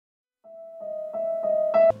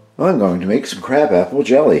Well, I'm going to make some crabapple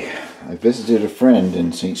jelly. I visited a friend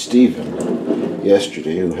in St. Stephen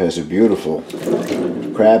yesterday who has a beautiful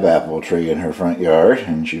crabapple tree in her front yard,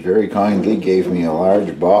 and she very kindly gave me a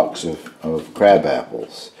large box of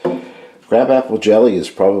crabapples. Crabapple jelly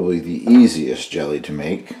is probably the easiest jelly to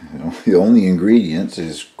make. The only ingredients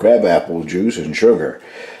is crabapple juice and sugar.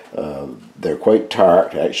 They're quite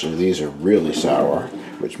tart. Actually, these are really sour,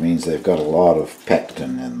 which means they've got a lot of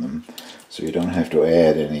pectin in them. So you don't have to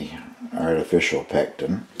add any artificial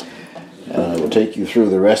pectin. I will take you through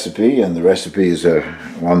the recipe, and the recipe is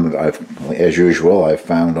one that as usual, I've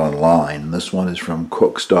found online. This one is from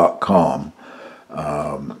cooks.com.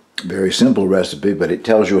 Very simple recipe, but it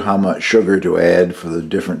tells you how much sugar to add for the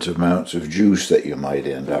different amounts of juice that you might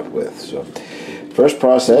end up with. So, first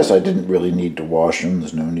process, I didn't really need to wash them.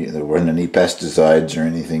 There weren't any pesticides or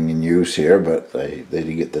anything in use here, but they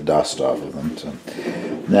did get the dust off of them. So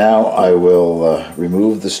now I will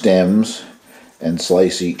remove the stems and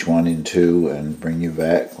slice each one in two and bring you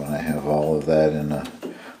back when I have all of that in a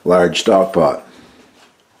large stock pot.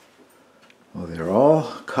 Well, they're all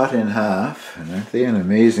cut in half, and aren't they an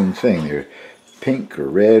amazing thing? They're pink or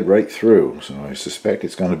red right through, so I suspect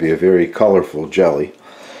it's going to be a very colorful jelly.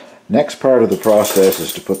 Next part of the process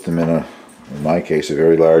is to put them in my case, a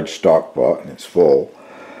very large stock pot, and it's full.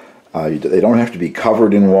 They don't have to be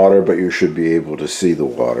covered in water, but you should be able to see the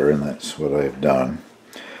water, and that's what I've done.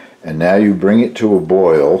 And now you bring it to a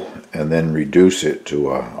boil and then reduce it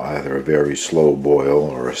to either a very slow boil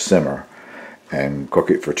or a simmer and cook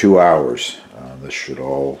it for 2 hours. This should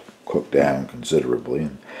all cook down considerably,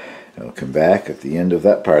 and I'll come back at the end of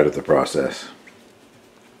that part of the process.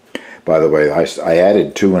 By the way, I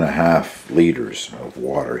added 2.5 liters of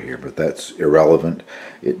water here, but that's irrelevant.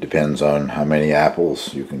 It depends on how many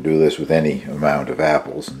apples. You can do this with any amount of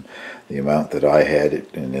apples, and the amount that I had,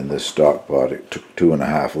 and in this stock pot, it took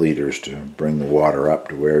 2.5 liters to bring the water up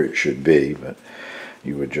to where it should be, but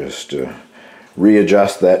you would just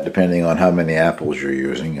readjust that depending on how many apples you're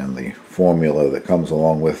using, and the formula that comes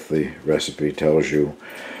along with the recipe tells you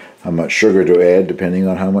how much sugar to add depending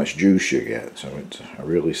on how much juice you get. So it's a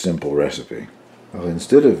really simple recipe. Well,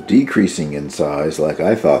 instead of decreasing in size like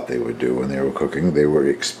I thought they would do when they were cooking, they were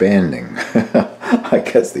expanding. I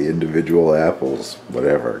guess the individual apples,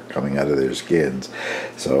 whatever, coming out of their skins.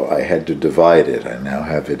 So I had to divide it. I now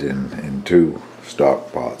have it in 2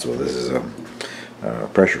 stock pots. Well, this is a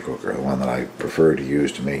pressure cooker, the one that I prefer to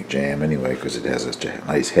use to make jam anyway, because it has a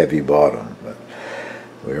nice heavy bottom. But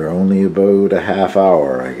we're only about a half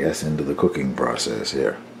hour, I guess, into the cooking process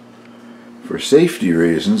here. For safety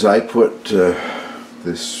reasons, I put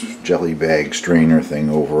this jelly bag strainer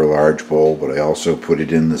thing over a large bowl, but I also put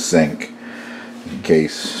it in the sink in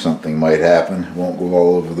case something might happen. It won't go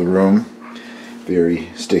all over the room. Very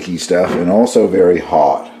sticky stuff, and also very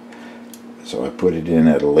hot. So I put it in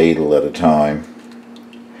at a ladle at a time.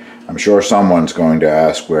 I'm sure someone's going to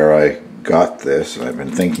ask where I got this. I've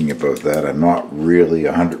been thinking about that. I'm not really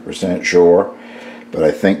 100% sure, but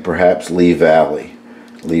I think perhaps Lee Valley.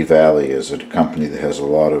 Lee Valley is a company that has a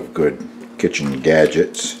lot of good kitchen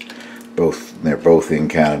gadgets. They're both in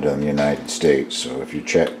Canada and the United States. So if you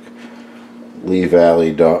check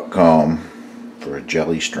leevalley.com for a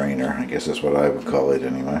jelly strainer, I guess that's what I would call it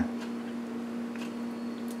anyway.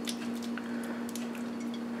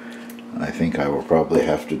 I think I will probably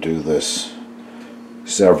have to do this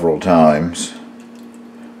several times.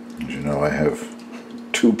 As you know, I have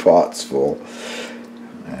 2 pots full,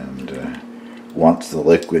 and once the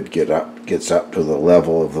liquid gets up to the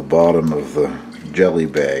level of the bottom of the jelly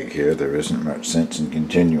bag here, there isn't much sense in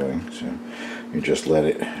continuing. So you just let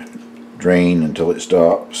it drain until it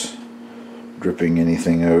stops dripping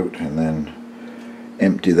anything out, and then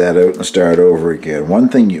empty that out and start over again. One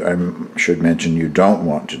thing I should mention you don't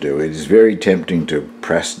want to do, it is very tempting to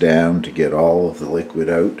press down to get all of the liquid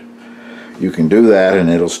out. You can do that and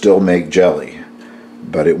it'll still make jelly,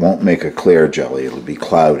 but it won't make a clear jelly. It'll be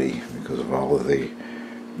cloudy because of all of the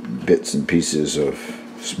bits and pieces of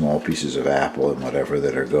small pieces of apple and whatever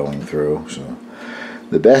that are going through. So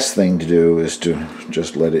the best thing to do is to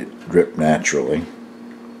just let it drip naturally.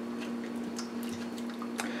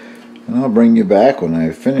 And I'll bring you back when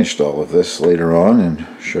I've finished all of this later on and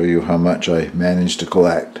show you how much I managed to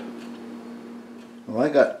collect. Well, I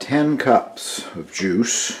got 10 cups of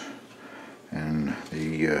juice, and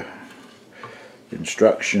the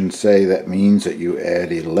instructions say that means that you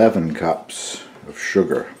add 11 cups of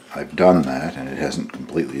sugar. I've done that, and it hasn't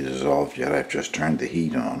completely dissolved yet. I've just turned the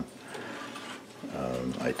heat on.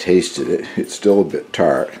 I tasted it. It's still a bit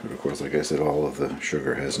tart, but of course, like I said, all of the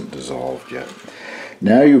sugar hasn't dissolved yet.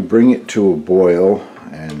 Now you bring it to a boil,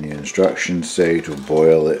 and you instructions say to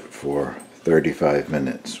boil it for 35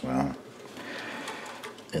 minutes. Well,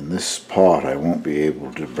 in this pot I won't be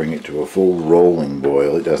able to bring it to a full rolling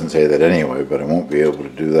boil. It doesn't say that anyway, but I won't be able to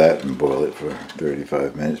do that and boil it for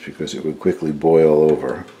 35 minutes because it would quickly boil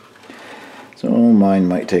over. So mine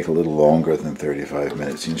might take a little longer than 35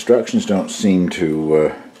 minutes. The instructions don't seem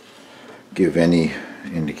to give any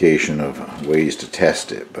indication of ways to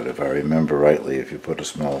test it, but if I remember rightly, if you put a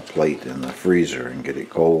small plate in the freezer and get it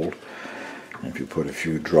cold, and if you put a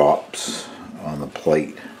few drops on the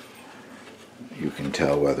plate, you can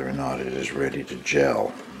tell whether or not it is ready to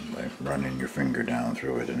gel by running your finger down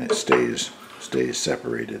through it and it stays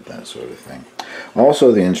separated, that sort of thing.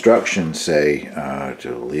 Also, the instructions say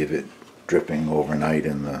to leave it dripping overnight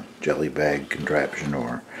in the jelly bag contraption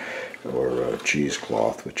or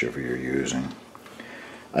cheesecloth, whichever you're using.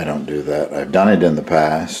 I don't do that. I've done it in the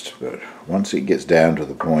past, but once it gets down to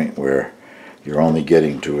the point where you're only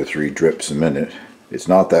getting 2 or 3 drips a minute, it's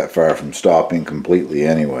not that far from stopping completely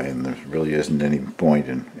anyway, and there really isn't any point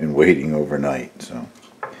in waiting overnight. So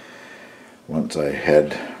once I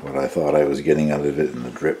had what I thought I was getting out of it and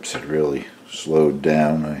the drips had really slowed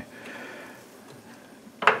down,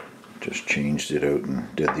 I just changed it out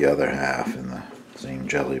and did the other half in the same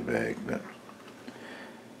jelly bag. But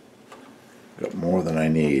got more than I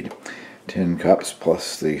need. 10 cups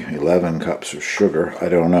plus the 11 cups of sugar. I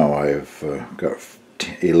don't know. I've got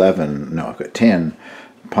 10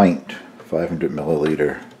 pint 500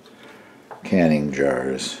 milliliter canning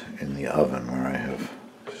jars in the oven where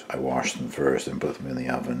I wash them first and put them in the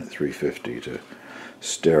oven at 350 to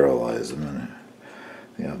sterilize them, and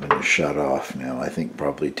the oven is shut off now. I think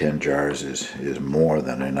probably 10 jars is more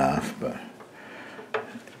than enough, but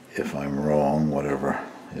if I'm wrong, whatever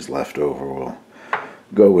is left over will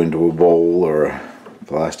go into a bowl or a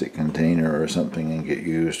plastic container or something and get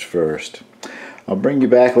used first. I'll bring you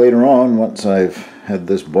back later on once I've had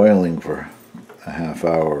this boiling for a half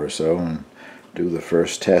hour or so and do the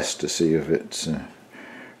first test to see if it's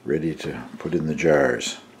ready to put in the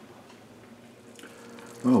jars.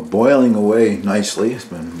 Well, boiling away nicely. It's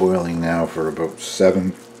been boiling now for about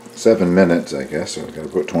seven minutes, I guess. So I've got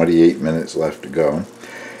about 28 minutes left to go.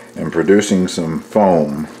 And producing some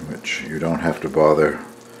foam, which you don't have to bother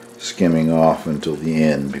skimming off until the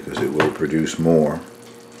end because it will produce more.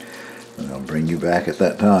 And I'll bring you back at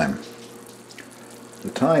that time.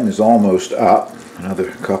 The time is almost up.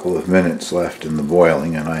 Another couple of minutes left in the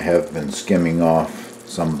boiling, and I have been skimming off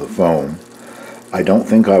some of the foam. I don't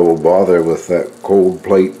think I will bother with that cold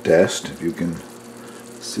plate test, if you can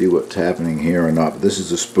see what's happening here or not. But this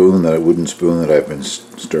is a wooden spoon that I've been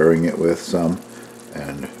stirring it with some,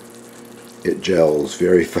 and it gels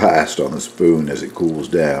very fast on the spoon as it cools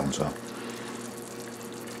down. So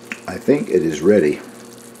I think it is ready.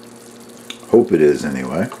 Hope it is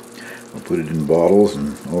anyway. We'll put it in bottles,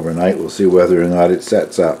 and overnight we'll see whether or not it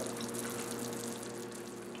sets up.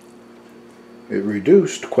 It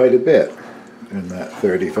reduced quite a bit in that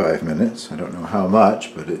 35 minutes. I don't know how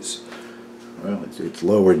much, but it's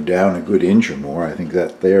lowered down a good inch or more. I think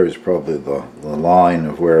that there is probably the line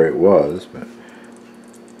of where it was, but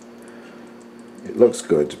it looks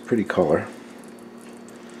good. It's a pretty color.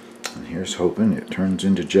 And here's hoping it turns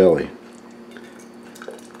into jelly.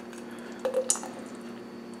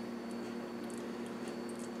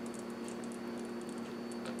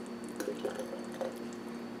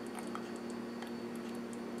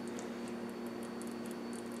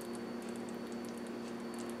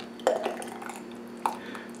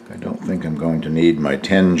 I don't think I'm going to need my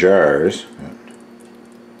 10 jars.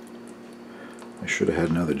 I should have had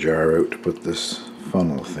another jar out to put this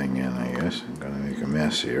funnel thing in, I guess. I'm going to make a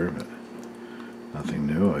mess here, but nothing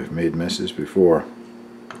new. I've made messes before.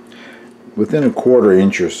 Within a 1/4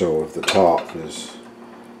 inch or so of the top is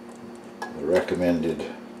the recommended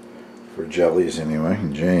for jellies anyway,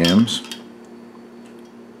 and jams.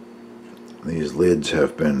 These lids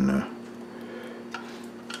have been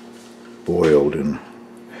boiled in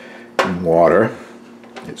water.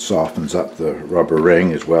 It softens up the rubber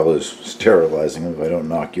ring as well as sterilizing them, if I don't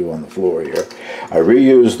knock you on the floor here. I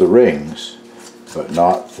reuse the rings, but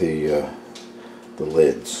not the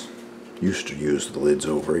lids. Used to use the lids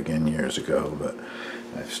over again years ago, but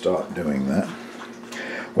I've stopped doing that.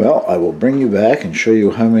 Well, I will bring you back and show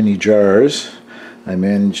you how many jars I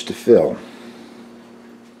managed to fill.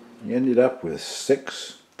 I ended up with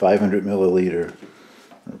 6 500 milliliter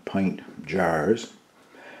or pint jars,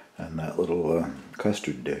 and that little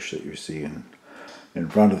custard dish that you see in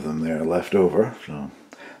front of them there left over. So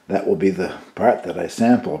that will be the part that I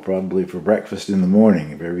sample probably for breakfast in the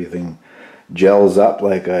morning if everything gels up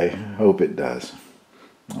like I hope it does.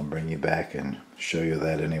 I'll bring you back and show you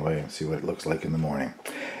that anyway and see what it looks like in the morning.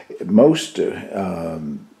 Most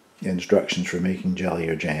instructions for making jelly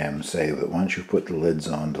or jam say that once you put the lids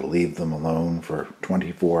on to leave them alone for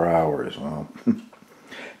 24 hours. Well,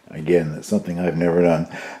 again, that's something I've never done,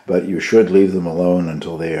 but you should leave them alone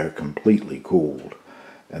until they are completely cooled,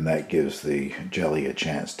 and that gives the jelly a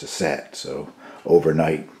chance to set. So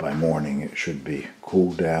overnight, by morning, it should be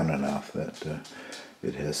cooled down enough that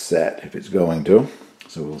it has set if it's going to.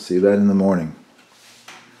 So we'll see that in the morning.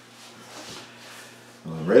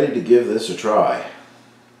 Well, I'm ready to give this a try.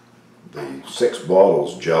 The 6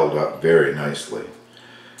 bottles gelled up very nicely.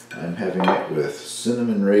 I'm having it with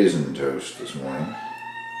cinnamon raisin toast this morning.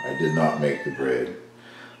 I did not make the bread.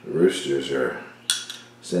 The roosters are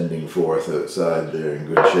sending forth outside there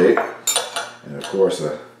in good shape. And of course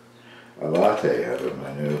a latte out of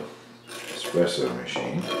my new espresso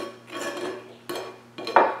machine.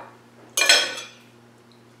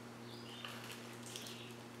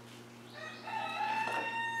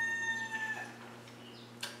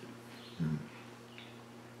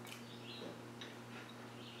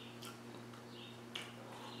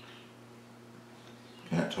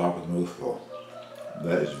 Can't talk with a mouthful.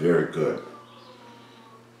 That is very good.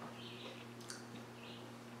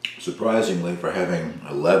 Surprisingly, for having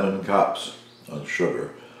 11 cups of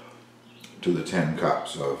sugar to the 10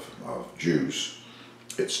 cups of juice,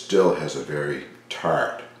 it still has a very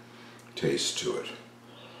tart taste to it.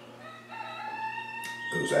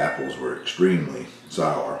 Those apples were extremely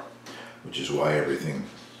sour, which is why everything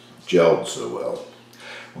gelled so well.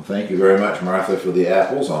 Well, thank you very much, Martha, for the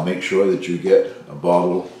apples. I'll make sure that you get a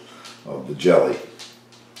bottle of the jelly.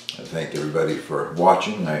 I thank everybody for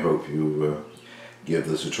watching. I hope you give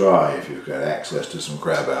this a try if you've got access to some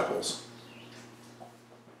crab apples.